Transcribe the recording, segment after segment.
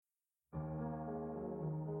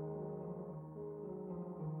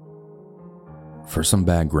For some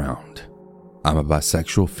background, I'm a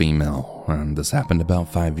bisexual female, and this happened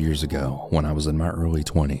about 5 years ago when I was in my early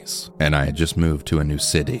 20s and I had just moved to a new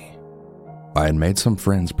city. I had made some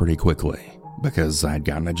friends pretty quickly because I had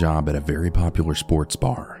gotten a job at a very popular sports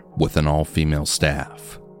bar with an all-female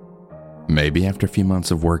staff. Maybe after a few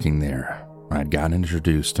months of working there, I had gotten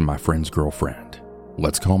introduced to my friend's girlfriend.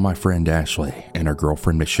 Let's call my friend Ashley and her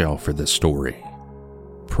girlfriend Michelle for this story.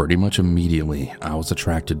 Pretty much immediately, I was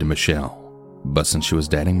attracted to Michelle, but since she was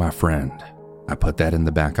dating my friend, I put that in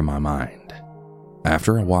the back of my mind.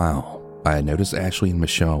 After a while, I had noticed Ashley and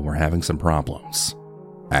Michelle were having some problems.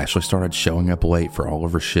 Ashley started showing up late for all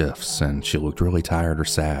of her shifts, and she looked really tired or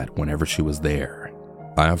sad whenever she was there.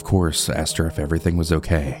 I, of course, asked her if everything was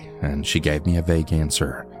okay, and she gave me a vague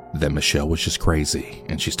answer that Michelle was just crazy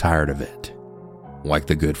and she's tired of it. Like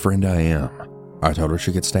the good friend I am, I told her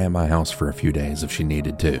she could stay at my house for a few days if she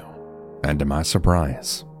needed to, and to my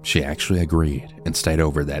surprise, she actually agreed and stayed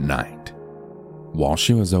over that night. While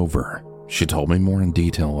she was over, she told me more in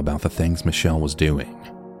detail about the things Michelle was doing.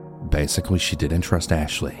 Basically, she didn't trust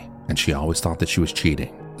Ashley, and she always thought that she was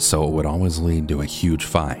cheating, so it would always lead to a huge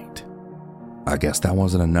fight. I guess that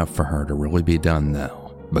wasn't enough for her to really be done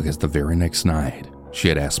though, because the very next night, she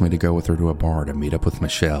had asked me to go with her to a bar to meet up with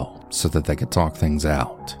Michelle so that they could talk things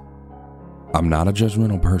out. I'm not a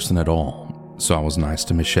judgmental person at all, so I was nice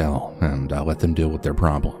to Michelle and I let them deal with their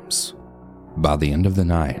problems. By the end of the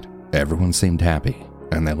night, everyone seemed happy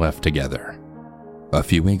and they left together. A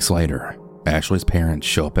few weeks later, Ashley's parents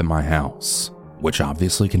show up at my house, which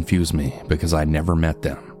obviously confused me because I'd never met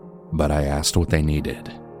them, but I asked what they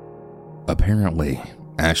needed. Apparently,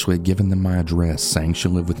 Ashley had given them my address saying she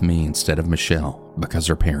lived with me instead of Michelle because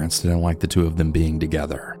her parents didn't like the two of them being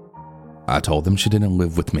together. I told them she didn't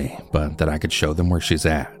live with me, but that I could show them where she's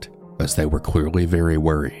at, as they were clearly very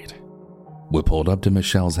worried. We pulled up to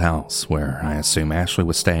Michelle's house, where I assume Ashley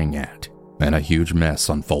was staying at, and a huge mess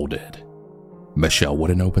unfolded. Michelle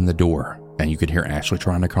wouldn't open the door, and you could hear Ashley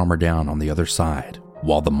trying to calm her down on the other side,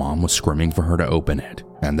 while the mom was screaming for her to open it,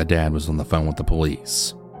 and the dad was on the phone with the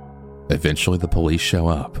police. Eventually the police show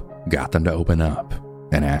up, got them to open up,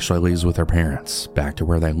 and Ashley leaves with her parents back to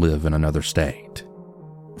where they live in another state.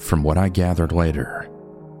 From what I gathered later,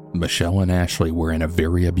 Michelle and Ashley were in a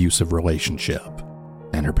very abusive relationship,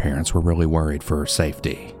 and her parents were really worried for her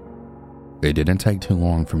safety. It didn't take too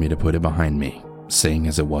long for me to put it behind me, seeing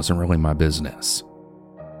as it wasn't really my business.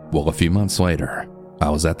 Well, a few months later, I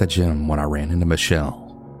was at the gym when I ran into Michelle.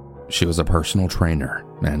 She was a personal trainer,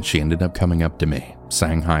 and she ended up coming up to me,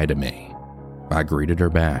 saying hi to me. I greeted her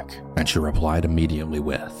back, and she replied immediately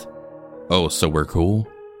with, "Oh, so we're cool?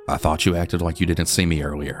 I thought you acted like you didn't see me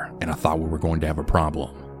earlier, and I thought we were going to have a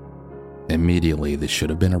problem." Immediately, this should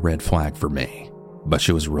have been a red flag for me, but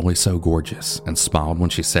she was really so gorgeous and smiled when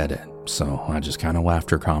she said it, so I just kind of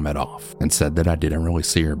laughed her comment off and said that I didn't really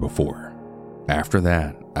see her before. After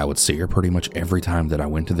that, I would see her pretty much every time that I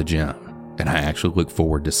went to the gym, and I actually looked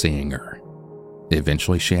forward to seeing her.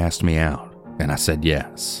 Eventually, she asked me out, and I said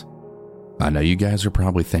yes. I know you guys are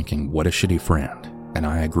probably thinking, what a shitty friend, and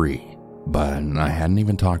I agree, but I hadn't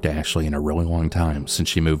even talked to Ashley in a really long time since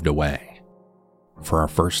she moved away. For our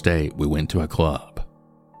first date, we went to a club.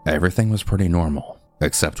 Everything was pretty normal,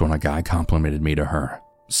 except when a guy complimented me to her,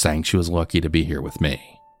 saying she was lucky to be here with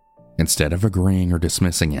me. Instead of agreeing or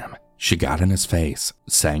dismissing him, she got in his face,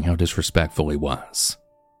 saying how disrespectful he was.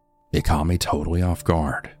 It caught me totally off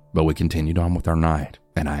guard, but we continued on with our night,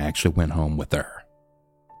 and I actually went home with her.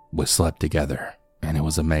 We slept together, and it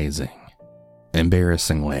was amazing.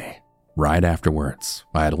 Embarrassingly, right afterwards,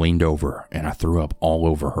 I had leaned over and I threw up all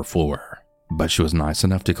over her floor, but she was nice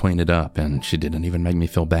enough to clean it up, and she didn't even make me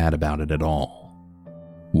feel bad about it at all.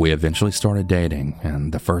 We eventually started dating,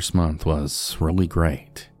 and the first month was really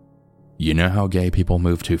great. You know how gay people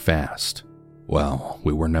move too fast? Well,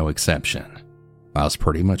 we were no exception. I was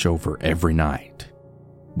pretty much over every night.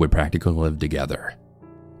 We practically lived together.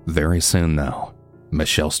 Very soon though,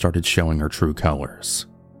 Michelle started showing her true colors.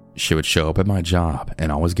 She would show up at my job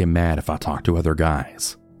and always get mad if I talked to other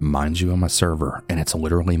guys. Mind you, I'm a server and it's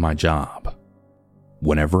literally my job.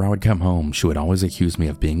 Whenever I would come home, she would always accuse me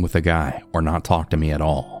of being with a guy or not talk to me at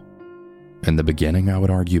all. In the beginning, I would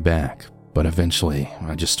argue back, but eventually,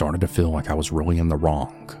 I just started to feel like I was really in the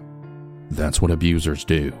wrong. That's what abusers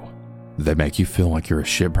do. They make you feel like you're a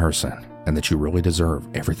shit person and that you really deserve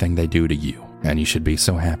everything they do to you, and you should be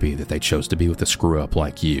so happy that they chose to be with a screw-up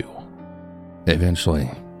like you. Eventually,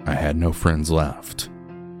 I had no friends left.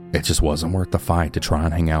 It just wasn't worth the fight to try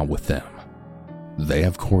and hang out with them. They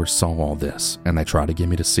of course saw all this and they tried to get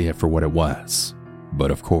me to see it for what it was,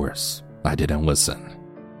 but of course, I didn't listen.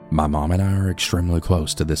 My mom and I are extremely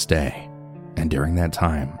close to this day, and during that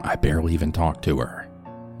time, I barely even talked to her.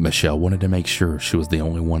 Michelle wanted to make sure she was the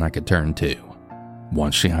only one I could turn to.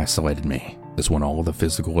 Once she isolated me is when all of the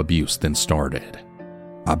physical abuse then started.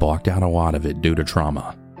 I blocked out a lot of it due to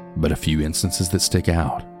trauma, but a few instances that stick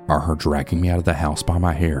out are her dragging me out of the house by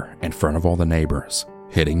my hair in front of all the neighbors,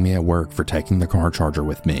 hitting me at work for taking the car charger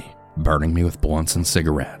with me, burning me with blunts and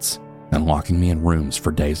cigarettes, and locking me in rooms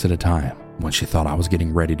for days at a time when she thought I was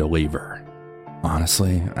getting ready to leave her.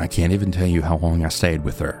 Honestly, I can't even tell you how long I stayed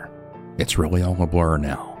with her. It's really all a blur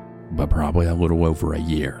now, but probably a little over a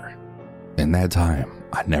year. In that time,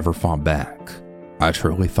 I never fought back. I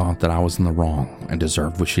truly thought that I was in the wrong and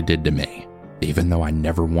deserved what she did to me, even though I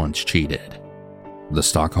never once cheated. The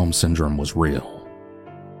Stockholm Syndrome was real.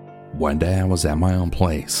 One day I was at my own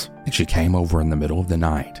place, and she came over in the middle of the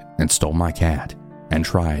night and stole my cat, and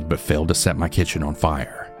tried but failed to set my kitchen on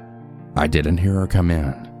fire. I didn't hear her come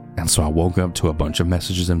in, and so I woke up to a bunch of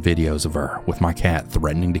messages and videos of her with my cat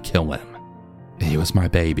threatening to kill him. He was my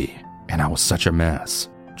baby, and I was such a mess,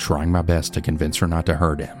 trying my best to convince her not to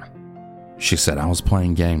hurt him. She said I was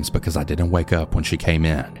playing games because I didn't wake up when she came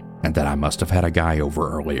in, and that I must have had a guy over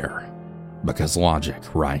earlier. Because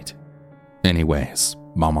logic, right? Anyways,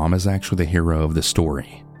 my mom is actually the hero of the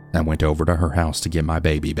story, and went over to her house to get my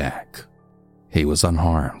baby back. He was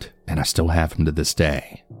unharmed, and I still have him to this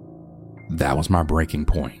day. That was my breaking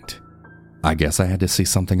point. I guess I had to see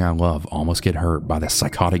something I love almost get hurt by this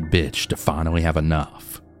psychotic bitch to finally have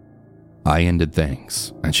enough. I ended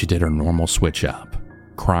things, and she did her normal switch up,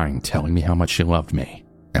 crying, telling me how much she loved me,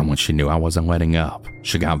 and when she knew I wasn't letting up,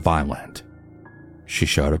 she got violent. She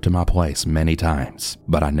showed up to my place many times,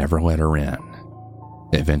 but I never let her in.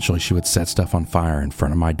 Eventually, she would set stuff on fire in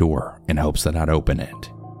front of my door in hopes that I'd open it.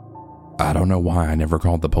 I don't know why I never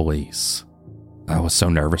called the police. I was so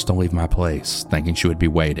nervous to leave my place, thinking she would be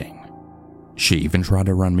waiting. She even tried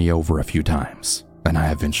to run me over a few times, and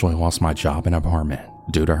I eventually lost my job and apartment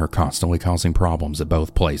due to her constantly causing problems at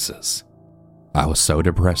both places. I was so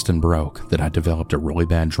depressed and broke that I developed a really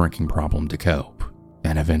bad drinking problem to cope,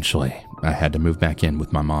 and eventually I had to move back in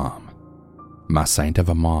with my mom. My saint of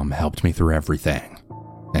a mom helped me through everything,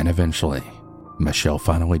 and eventually, Michelle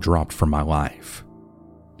finally dropped from my life.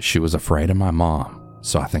 She was afraid of my mom,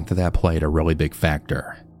 so I think that played a really big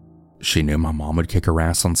factor. She knew my mom would kick her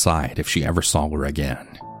ass on sight if she ever saw her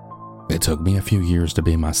again. It took me a few years to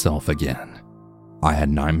be myself again. I had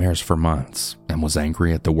nightmares for months and was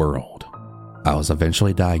angry at the world. I was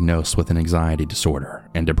eventually diagnosed with an anxiety disorder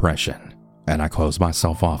and depression, and I closed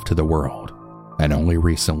myself off to the world, and only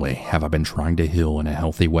recently have I been trying to heal in a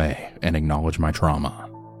healthy way and acknowledge my trauma.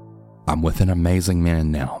 I'm with an amazing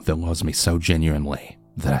man now that loves me so genuinely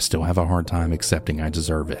that I still have a hard time accepting I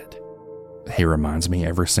deserve it. He reminds me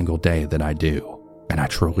every single day that I do, and I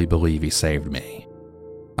truly believe he saved me.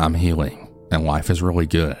 I'm healing, and life is really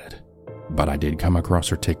good, but I did come across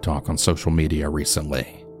her TikTok on social media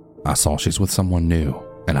recently. I saw she's with someone new,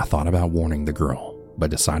 and I thought about warning the girl,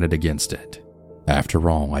 but decided against it. After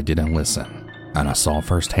all, I didn't listen, and I saw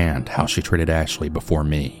firsthand how she treated Ashley before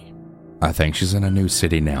me. I think she's in a new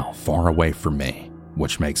city now, far away from me,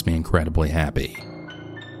 which makes me incredibly happy.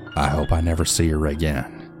 I hope I never see her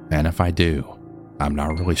again, and if I do, I'm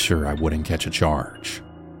not really sure I wouldn't catch a charge.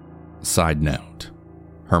 Side note,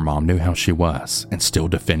 her mom knew how she was and still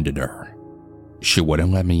defended her. She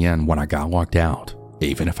wouldn't let me in when I got locked out,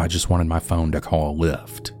 even if I just wanted my phone to call a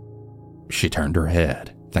lift. She turned her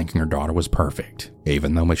head, thinking her daughter was perfect,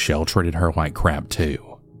 even though Michelle treated her like crap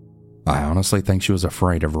too. I honestly think she was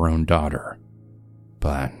afraid of her own daughter,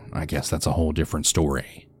 but I guess that's a whole different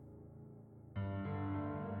story.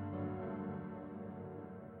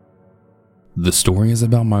 The story is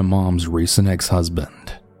about my mom's recent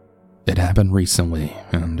ex-husband. It happened recently,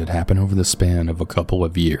 and it happened over the span of a couple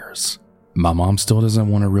of years. My mom still doesn't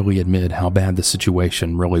want to really admit how bad the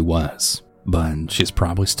situation really was, but she's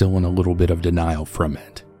probably still in a little bit of denial from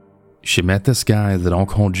it. She met this guy that I'll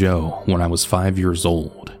call Joe when I was 5 years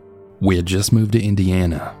old. We had just moved to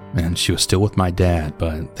Indiana, and she was still with my dad,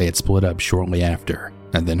 but they had split up shortly after,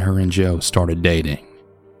 and then her and Joe started dating.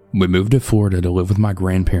 We moved to Florida to live with my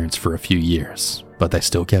grandparents for a few years, but they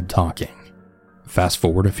still kept talking. Fast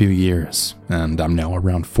forward a few years, and I'm now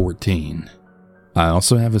around 14. I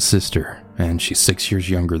also have a sister, and she's 6 years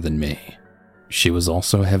younger than me. She was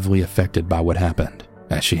also heavily affected by what happened,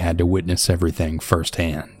 as she had to witness everything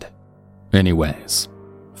firsthand. Anyways,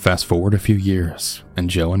 fast forward a few years, and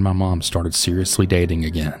Joe and my mom started seriously dating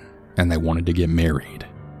again, and they wanted to get married.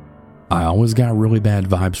 I always got really bad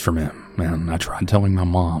vibes from him, and I tried telling my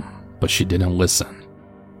mom, but she didn't listen.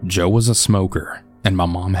 Joe was a smoker, and my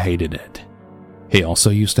mom hated it. He also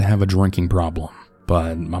used to have a drinking problem,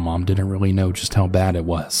 but my mom didn't really know just how bad it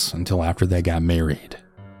was until after they got married.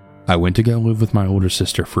 I went to go live with my older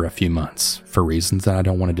sister for a few months for reasons that I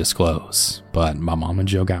don't want to disclose, but my mom and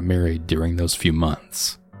Joe got married during those few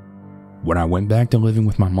months. When I went back to living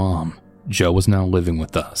with my mom, Joe was now living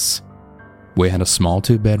with us. We had a small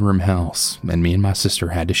 2-bedroom house, and me and my sister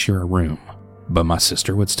had to share a room, but my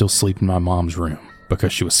sister would still sleep in my mom's room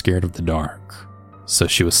because she was scared of the dark, so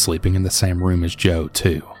she was sleeping in the same room as Joe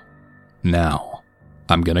too. Now,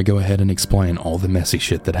 I'm gonna go ahead and explain all the messy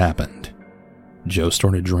shit that happened. Joe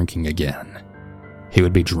started drinking again. He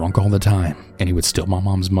would be drunk all the time, and he would steal my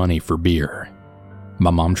mom's money for beer.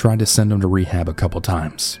 My mom tried to send him to rehab a couple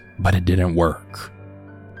times, but it didn't work.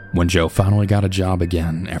 When Joe finally got a job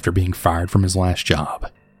again after being fired from his last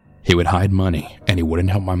job, he would hide money and he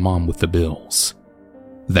wouldn't help my mom with the bills.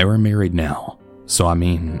 They were married now, so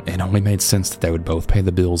it only made sense that they would both pay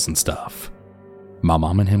the bills and stuff. My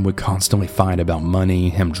mom and him would constantly fight about money,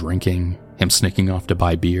 him drinking, him sneaking off to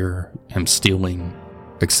buy beer, him stealing,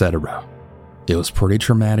 etc. It was pretty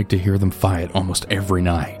traumatic to hear them fight almost every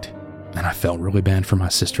night, and I felt really bad for my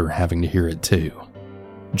sister having to hear it too.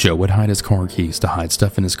 Joe would hide his car keys to hide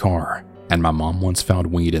stuff in his car, and my mom once found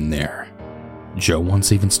weed in there. Joe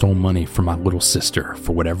once even stole money from my little sister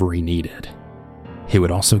for whatever he needed. He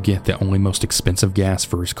would also get the only most expensive gas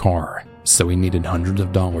for his car, so he needed hundreds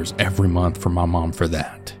of dollars every month from my mom for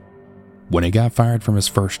that. When he got fired from his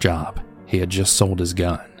first job, he had just sold his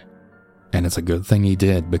gun. And it's a good thing he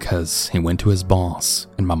did because he went to his boss,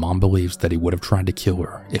 and my mom believes that he would have tried to kill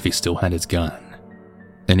her if he still had his gun.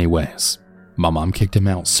 Anyways, my mom kicked him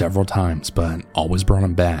out several times but always brought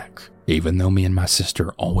him back, even though me and my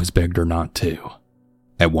sister always begged her not to.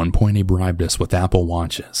 At one point he bribed us with Apple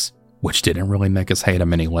Watches, which didn't really make us hate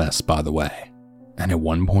him any less, by the way. And at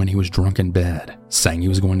one point he was drunk in bed, saying he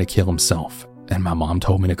was going to kill himself, and my mom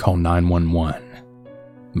told me to call 911.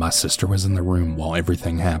 My sister was in the room while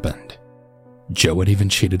everything happened. Joe had even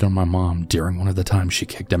cheated on my mom during one of the times she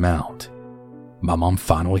kicked him out. My mom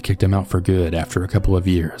finally kicked him out for good after a couple of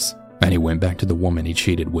years, and he went back to the woman he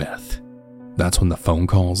cheated with. That's when the phone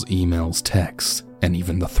calls, emails, texts, and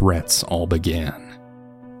even the threats all began.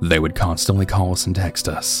 They would constantly call us and text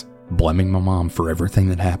us, blaming my mom for everything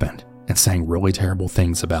that happened and saying really terrible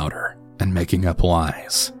things about her and making up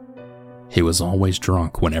lies. He was always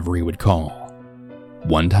drunk whenever he would call.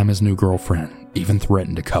 One time his new girlfriend even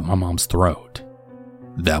threatened to cut my mom's throat.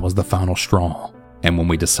 That was the final straw, and when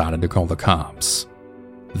we decided to call the cops.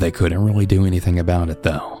 They couldn't really do anything about it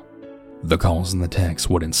though. The calls and the texts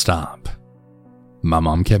wouldn't stop. My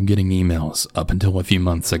mom kept getting emails up until a few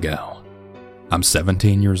months ago. I'm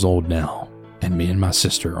 17 years old now, and me and my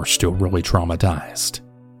sister are still really traumatized.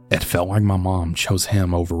 It felt like my mom chose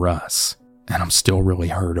him over us, and I'm still really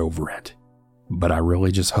hurt over it. But I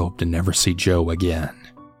really just hope to never see Joe again.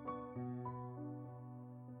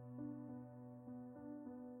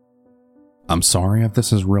 I'm sorry if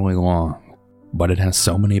this is really long, but it has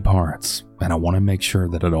so many parts, and I want to make sure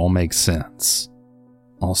that it all makes sense.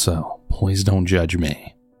 Also, please don't judge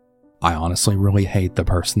me. I honestly really hate the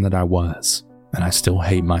person that I was, and I still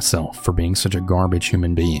hate myself for being such a garbage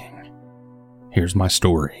human being. Here's my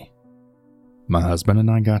story. My husband and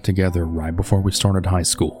I got together right before we started high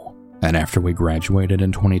school, and after we graduated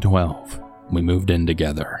in 2012, we moved in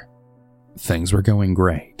together. Things were going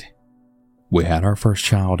great. We had our first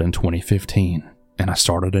child in 2015, and I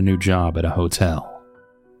started a new job at a hotel.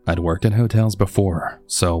 I'd worked at hotels before,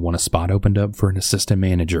 so when a spot opened up for an assistant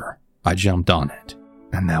manager, I jumped on it,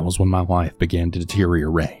 and that was when my life began to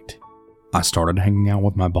deteriorate. I started hanging out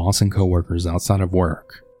with my boss and coworkers outside of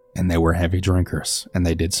work, and they were heavy drinkers, and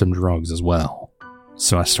they did some drugs as well.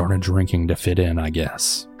 So I started drinking to fit in, I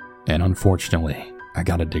guess, and unfortunately, I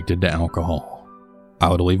got addicted to alcohol. I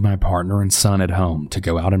would leave my partner and son at home to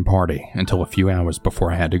go out and party until a few hours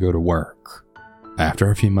before I had to go to work. After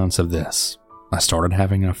a few months of this, I started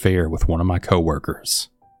having an affair with one of my coworkers.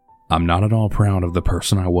 I'm not at all proud of the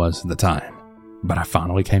person I was at the time, but I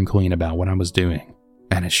finally came clean about what I was doing,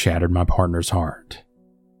 and it shattered my partner's heart.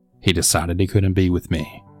 He decided he couldn't be with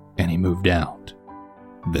me, and he moved out.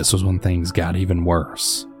 This was when things got even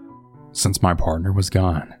worse. Since my partner was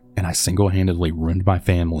gone, and I single-handedly ruined my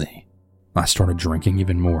family, I started drinking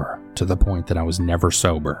even more, to the point that I was never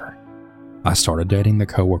sober. I started dating the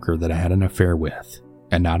coworker that I had an affair with,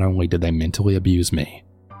 and not only did they mentally abuse me,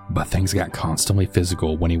 but things got constantly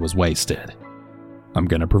physical when he was wasted. I'm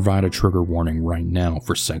gonna provide a trigger warning right now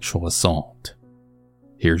for sexual assault.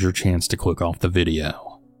 Here's your chance to click off the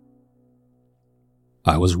video.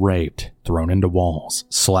 I was raped, thrown into walls,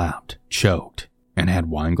 slapped, choked, and had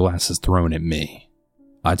wine glasses thrown at me.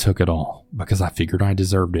 I took it all because I figured I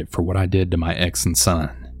deserved it for what I did to my ex and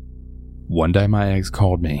son. One day my ex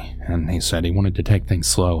called me and he said he wanted to take things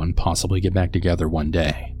slow and possibly get back together one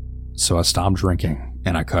day. So I stopped drinking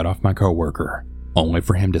and I cut off my coworker, only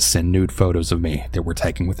for him to send nude photos of me that were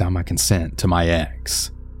taken without my consent to my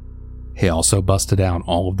ex. He also busted out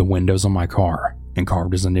all of the windows on my car and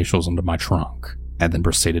carved his initials onto my trunk, and then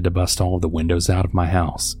proceeded to bust all of the windows out of my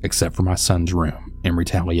house except for my son's room in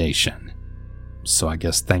retaliation. So I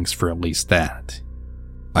guess thanks for at least that.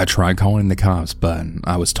 I tried calling the cops, but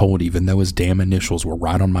I was told even though his damn initials were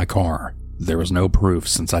right on my car, there was no proof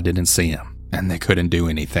since I didn't see him, and they couldn't do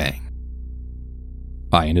anything.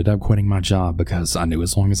 I ended up quitting my job because I knew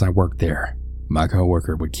as long as I worked there, my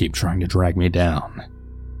coworker would keep trying to drag me down.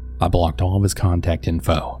 I blocked all of his contact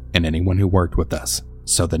info and anyone who worked with us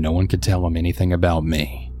so that no one could tell him anything about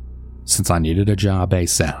me. Since I needed a job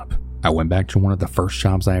ASAP, I went back to one of the first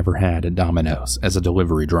jobs I ever had at Domino's as a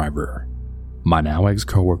delivery driver. My now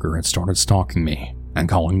ex-coworker had started stalking me and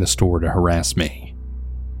calling the store to harass me.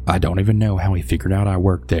 I don't even know how he figured out I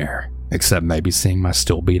worked there, except maybe seeing my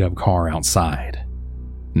still beat up car outside.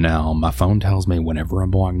 Now, my phone tells me whenever a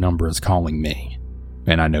blocked number is calling me,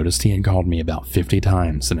 and I noticed he had called me about 50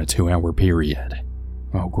 times in a 2-hour period.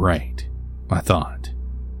 Oh great, I thought.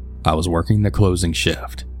 I was working the closing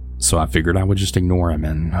shift, so I figured I would just ignore him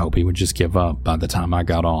and hope he would just give up by the time I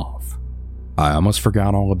got off. I almost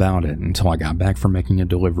forgot all about it until I got back from making a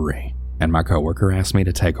delivery, and my coworker asked me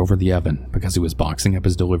to take over the oven because he was boxing up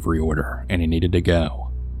his delivery order and he needed to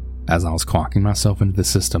go. As I was clocking myself into the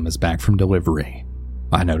system as back from delivery,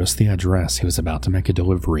 I noticed the address he was about to make a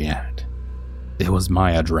delivery at. It was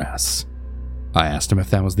my address. I asked him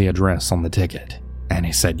if that was the address on the ticket, and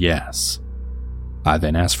he said yes. I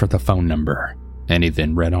then asked for the phone number, and he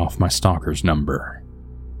then read off my stalker's number.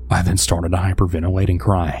 I then started a hyperventilating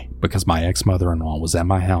cry because my ex-mother-in-law was at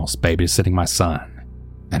my house babysitting my son,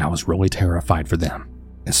 and I was really terrified for them,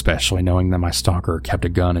 especially knowing that my stalker kept a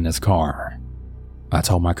gun in his car. I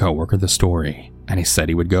told my coworker the story, and he said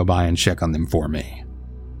he would go by and check on them for me.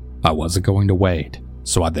 I wasn't going to wait,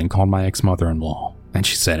 so I then called my ex-mother-in-law, and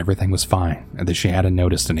she said everything was fine and that she hadn't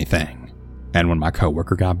noticed anything. And when my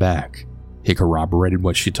coworker got back, he corroborated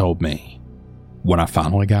what she told me. When I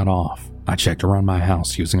finally got off, I checked around my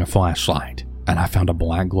house using a flashlight, and I found a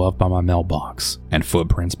black glove by my mailbox and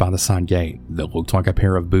footprints by the side gate that looked like a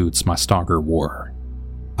pair of boots my stalker wore.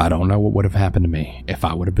 I don't know what would have happened to me if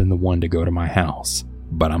I would have been the one to go to my house,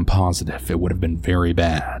 but I'm positive it would have been very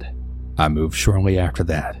bad. I moved shortly after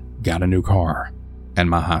that, got a new car, and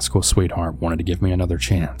my high school sweetheart wanted to give me another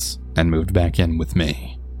chance and moved back in with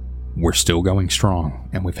me. We're still going strong,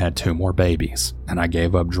 and we've had 2 more babies, and I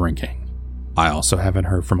gave up drinking. I also haven't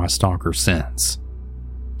heard from my stalker since.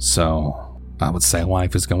 So, I would say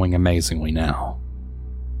life is going amazingly now.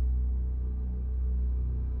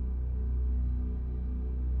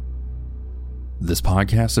 This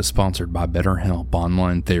podcast is sponsored by BetterHelp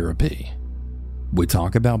Online Therapy. We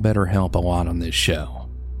talk about BetterHelp a lot on this show,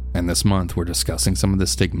 and this month we're discussing some of the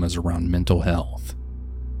stigmas around mental health.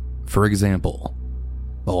 For example,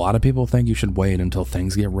 a lot of people think you should wait until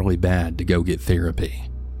things get really bad to go get therapy.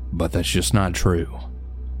 But that's just not true.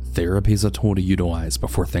 Therapy is a tool to utilize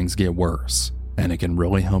before things get worse, and it can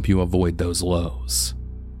really help you avoid those lows.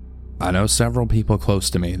 I know several people close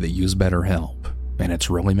to me that use BetterHelp, and it's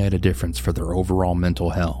really made a difference for their overall mental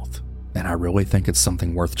health, and I really think it's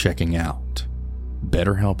something worth checking out.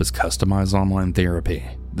 BetterHelp is customized online therapy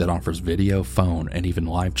that offers video, phone, and even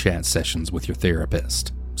live chat sessions with your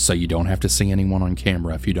therapist, so you don't have to see anyone on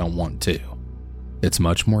camera if you don't want to. It's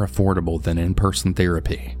much more affordable than in-person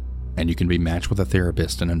therapy, and you can be matched with a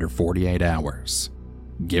therapist in under 48 hours.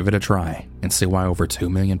 Give it a try and see why over 2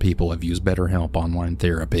 million people have used BetterHelp Online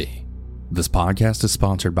Therapy. This podcast is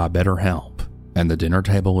sponsored by BetterHelp, and the Dinner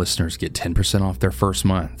Table listeners get 10% off their first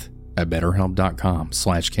month at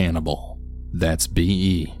betterhelp.com/cannibal. That's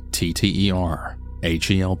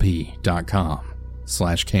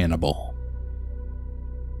BetterHelp.com/cannibal.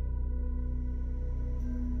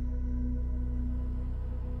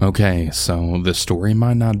 Okay, so the story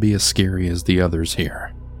might not be as scary as the others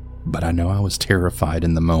here, but I know I was terrified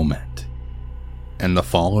in the moment. In the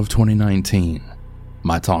fall of 2019,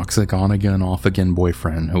 my toxic on-again, off-again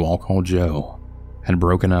boyfriend, who I'll call Joe, had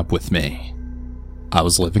broken up with me. I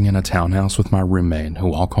was living in a townhouse with my roommate,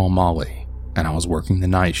 who I'll call Molly, and I was working the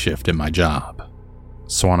night shift at my job.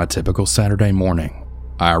 So on a typical Saturday morning,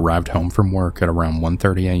 I arrived home from work at around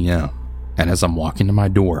 1:30 a.m., and as I'm walking to my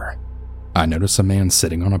door, I notice a man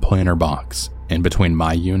sitting on a planter box in between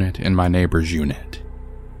my unit and my neighbor's unit.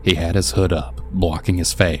 He had his hood up, blocking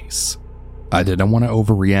his face. I didn't want to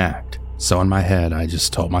overreact, So in my head, I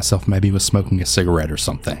just told myself maybe he was smoking a cigarette or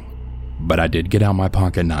something. But I did get out my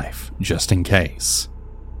pocket knife, just in case.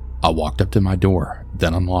 I walked up to my door,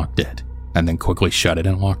 then unlocked it, and then quickly shut it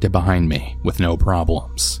and locked it behind me with no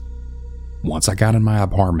problems. Once I got in my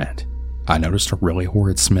apartment, I noticed a really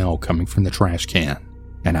horrid smell coming from the trash can,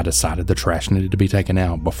 and I decided the trash needed to be taken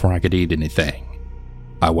out before I could eat anything.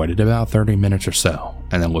 I waited about 30 minutes or so,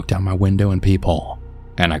 and then looked out my window and peephole,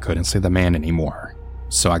 and I couldn't see the man anymore,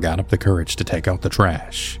 so I got up the courage to take out the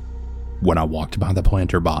trash. When I walked by the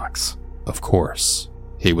planter box, of course,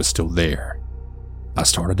 he was still there. I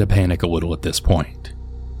started to panic a little at this point,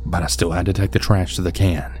 but I still had to take the trash to the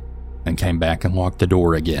can, and came back and locked the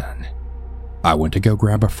door again. I went to go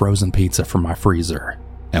grab a frozen pizza from my freezer,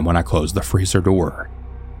 and when I closed the freezer door,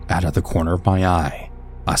 out of the corner of my eye,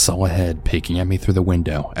 I saw a head peeking at me through the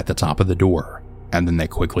window at the top of the door, and then they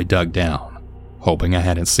quickly dug down, hoping I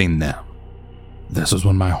hadn't seen them. This was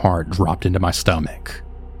when my heart dropped into my stomach.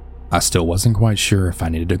 I still wasn't quite sure if I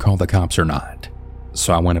needed to call the cops or not,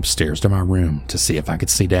 so I went upstairs to my room to see if I could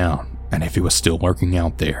see down and if he was still lurking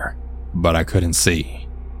out there, but I couldn't see.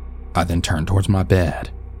 I then turned towards my bed,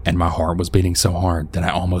 and my heart was beating so hard that I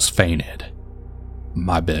almost fainted.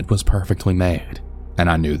 My bed was perfectly made, and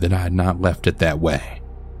I knew that I had not left it that way.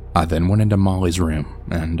 I then went into Molly's room,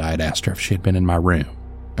 and I had asked her if she had been in my room,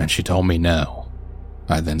 and she told me no.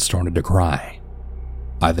 I then started to cry.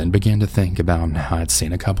 I then began to think about how I'd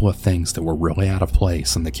seen a couple of things that were really out of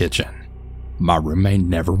place in the kitchen. My roommate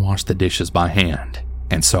never washed the dishes by hand,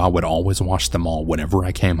 and so I would always wash them all whenever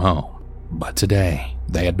I came home, but today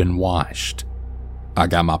they had been washed. I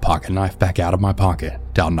got my pocket knife back out of my pocket,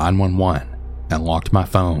 dialed 911, and locked my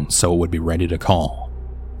phone so it would be ready to call,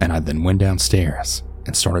 and I then went downstairs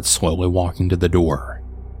and started slowly walking to the door.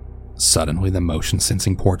 Suddenly the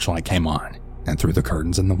motion-sensing porch light came on, and through the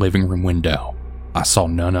curtains in the living room window, I saw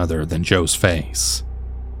none other than Joe's face.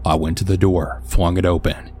 I went to the door, flung it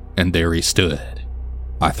open, and there he stood.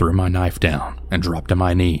 I threw my knife down and dropped to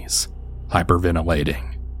my knees,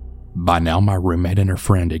 hyperventilating. By now my roommate and her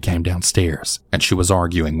friend had came downstairs, and she was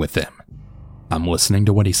arguing with him. I'm listening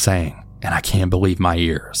to what he's saying, and I can't believe my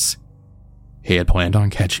ears. He had planned on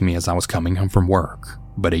catching me as I was coming home from work,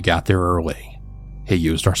 but he got there early. He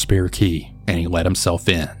used our spare key, and he let himself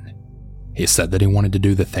in. He said that he wanted to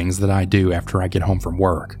do the things that I do after I get home from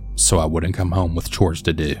work, so I wouldn't come home with chores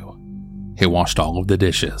to do. He washed all of the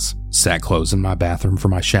dishes, sat clothes in my bathroom for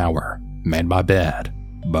my shower, made my bed,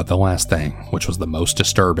 but the last thing, which was the most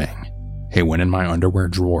disturbing, he went in my underwear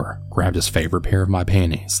drawer, grabbed his favorite pair of my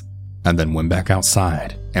panties, and then went back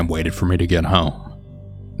outside and waited for me to get home.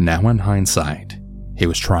 Now in hindsight, he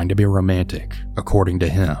was trying to be romantic, according to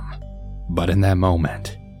him, but in that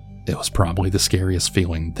moment, it was probably the scariest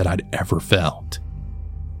feeling that I'd ever felt.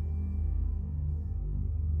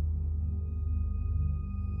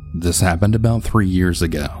 This happened about 3 years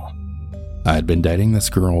ago. I had been dating this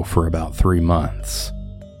girl for about 3 months.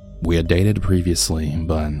 We had dated previously,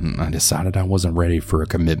 but I decided I wasn't ready for a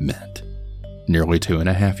commitment. Nearly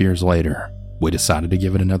 2.5 years later, we decided to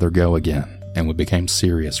give it another go again, and we became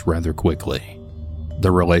serious rather quickly.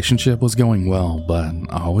 The relationship was going well, but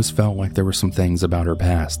I always felt like there were some things about her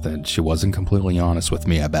past that she wasn't completely honest with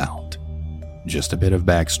me about. Just a bit of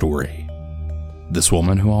backstory. This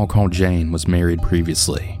woman, who I'll call Jane, was married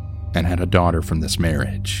previously and had a daughter from this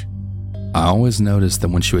marriage. I always noticed that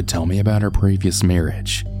when she would tell me about her previous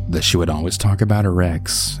marriage, that she would always talk about her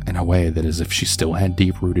ex in a way that as if she still had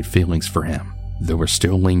deep-rooted feelings for him that were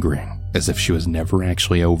still lingering, as if she was never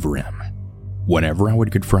actually over him. Whenever I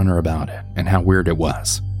would confront her about it and how weird it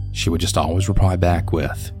was, she would just always reply back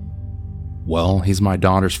with, "Well, he's my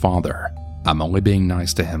daughter's father. I'm only being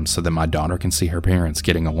nice to him so that my daughter can see her parents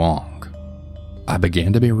getting along." I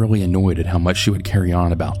began to be really annoyed at how much she would carry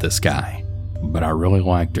on about this guy, but I really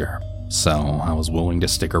liked her, so I was willing to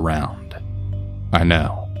stick around. I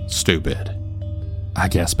know, stupid. I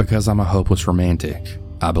guess because I'm a hopeless romantic,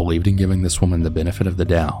 I believed in giving this woman the benefit of the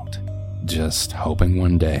doubt, just hoping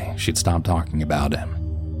one day she'd stop talking about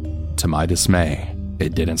him. To my dismay,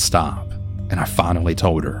 it didn't stop, and I finally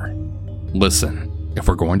told her, "Listen, if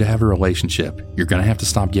we're going to have a relationship, you're going to have to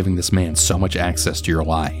stop giving this man so much access to your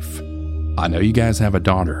life. I know you guys have a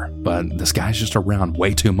daughter, but this guy's just around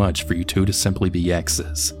way too much for you two to simply be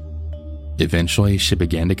exes." Eventually, she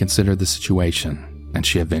began to consider the situation, and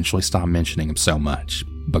she eventually stopped mentioning him so much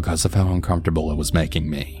because of how uncomfortable it was making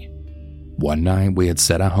me. One night, we had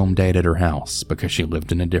set a home date at her house because she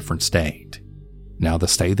lived in a different state. Now, the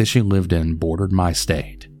state that she lived in bordered my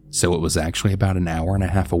state, so it was actually about an hour and a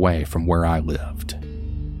half away from where I lived.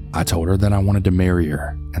 I told her that I wanted to marry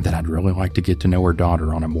her, and that I'd really like to get to know her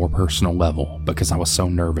daughter on a more personal level because I was so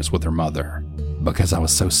nervous with her mother, because I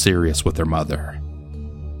was so serious with her mother.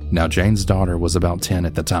 Now, Jane's daughter was about 10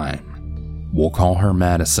 at the time. We'll call her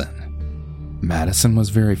Madison. Madison was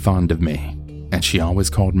very fond of me, and she always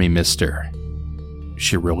called me Mister.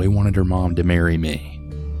 She really wanted her mom to marry me.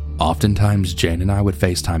 Oftentimes, Jane and I would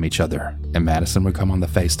FaceTime each other, and Madison would come on the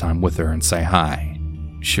FaceTime with her and say hi.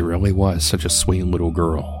 She really was such a sweet little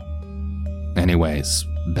girl. Anyways,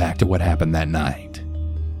 back to what happened that night.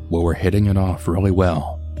 We were hitting it off really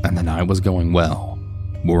well, and the night was going well.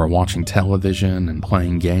 We were watching television and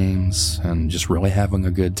playing games and just really having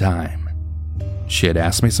a good time. She had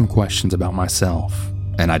asked me some questions about myself,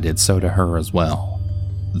 and I did so to her as well.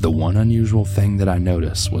 The one unusual thing that I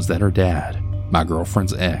noticed was that her dad, my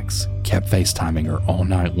girlfriend's ex, kept FaceTiming her all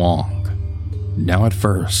night long. Now at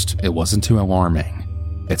first, it wasn't too alarming.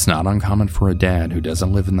 It's not uncommon for a dad who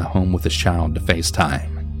doesn't live in the home with his child to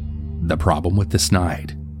FaceTime. The problem with this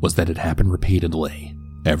night was that it happened repeatedly,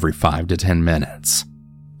 every 5 to 10 minutes.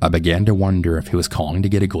 I began to wonder if he was calling to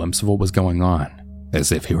get a glimpse of what was going on,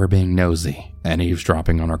 as if he were being nosy and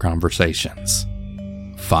eavesdropping on our conversations.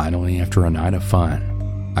 Finally, after a night of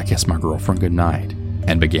fun, I kissed my girlfriend goodnight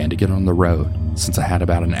and began to get on the road since I had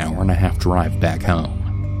about an hour-and-a-half drive back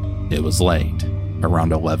home. It was late,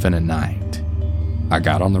 around 11 at night. I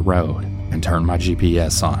got on the road and turned my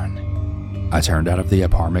GPS on. I turned out of the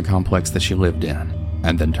apartment complex that she lived in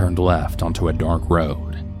and then turned left onto a dark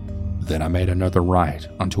road. Then I made another right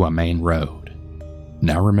onto a main road.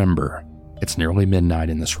 Now remember, it's nearly midnight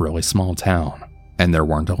in this really small town, and there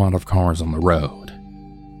weren't a lot of cars on the road.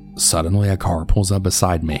 Suddenly a car pulls up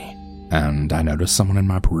beside me, and I notice someone in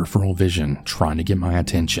my peripheral vision trying to get my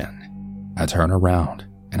attention. I turn around,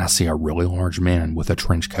 and I see a really large man with a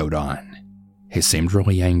trench coat on. He seemed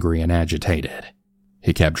really angry and agitated.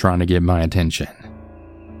 He kept trying to get my attention.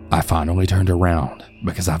 I finally turned around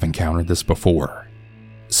because I've encountered this before.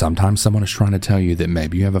 Sometimes someone is trying to tell you that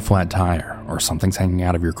maybe you have a flat tire or something's hanging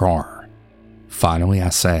out of your car. Finally, I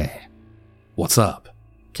say, "What's up?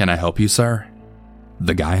 Can I help you, sir?"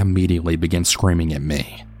 The guy immediately begins screaming at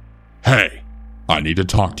me. "Hey, I need to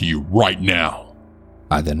talk to you right now."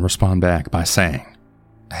 I then respond back by saying,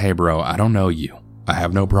 "Hey bro, I don't know you. I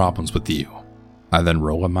have no problems with you." I then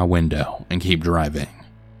roll up my window and keep driving.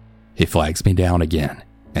 He flags me down again,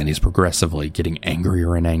 and he's progressively getting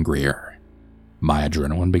angrier and angrier. My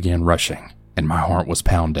adrenaline began rushing, and my heart was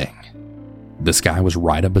pounding. This guy was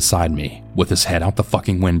right up beside me, with his head out the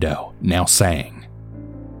fucking window, now saying,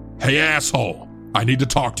 "Hey asshole, I need to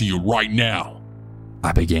talk to you right now."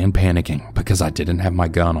 I began panicking because I didn't have my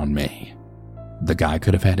gun on me. The guy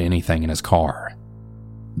could have had anything in his car.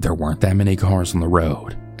 There weren't that many cars on the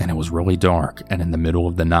road, and it was really dark and in the middle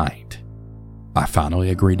of the night. I finally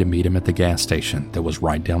agreed to meet him at the gas station that was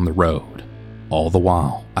right down the road. All the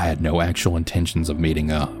while, I had no actual intentions of meeting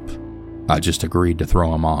up. I just agreed to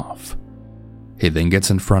throw him off. He then gets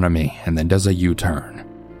in front of me and then does a U-turn,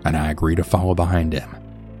 and I agree to follow behind him.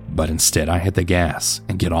 But instead I hit the gas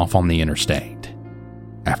and get off on the interstate.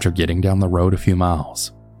 After getting down the road a few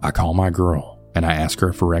miles, I call my girl and I ask her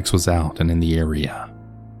if her ex was out and in the area.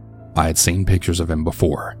 I had seen pictures of him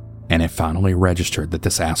before, and it finally registered that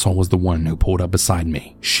this asshole was the one who pulled up beside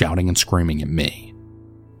me, shouting and screaming at me.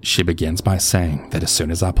 She begins by saying that as soon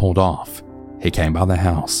as I pulled off, he came by the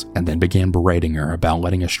house and then began berating her about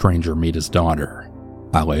letting a stranger meet his daughter.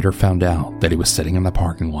 I later found out that he was sitting in the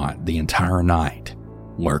parking lot the entire night,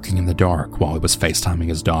 lurking in the dark while he was FaceTiming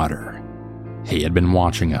his daughter. He had been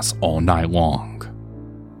watching us all night long.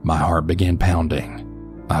 My heart began pounding.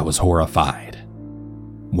 I was horrified.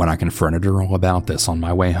 When I confronted her all about this on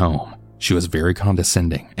my way home, she was very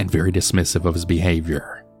condescending and very dismissive of his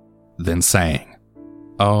behavior, then saying,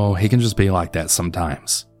 "Oh, he can just be like that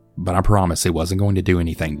sometimes, but I promise he wasn't going to do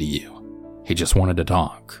anything to you. He just wanted to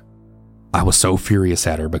talk." I was so furious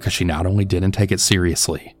at her because she not only didn't take it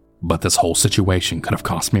seriously, but this whole situation could have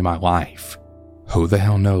cost me my life. Who the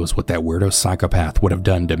hell knows what that weirdo psychopath would have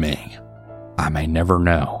done to me? I may never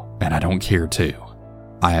know, and I don't care to.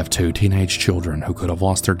 I have 2 teenage children who could have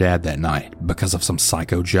lost their dad that night because of some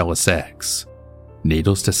psycho jealous ex.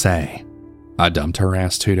 Needless to say, I dumped her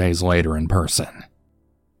ass 2 days later in person.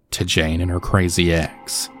 To Jane and her crazy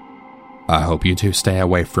ex, I hope you two stay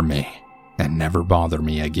away from me and never bother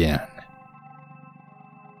me again.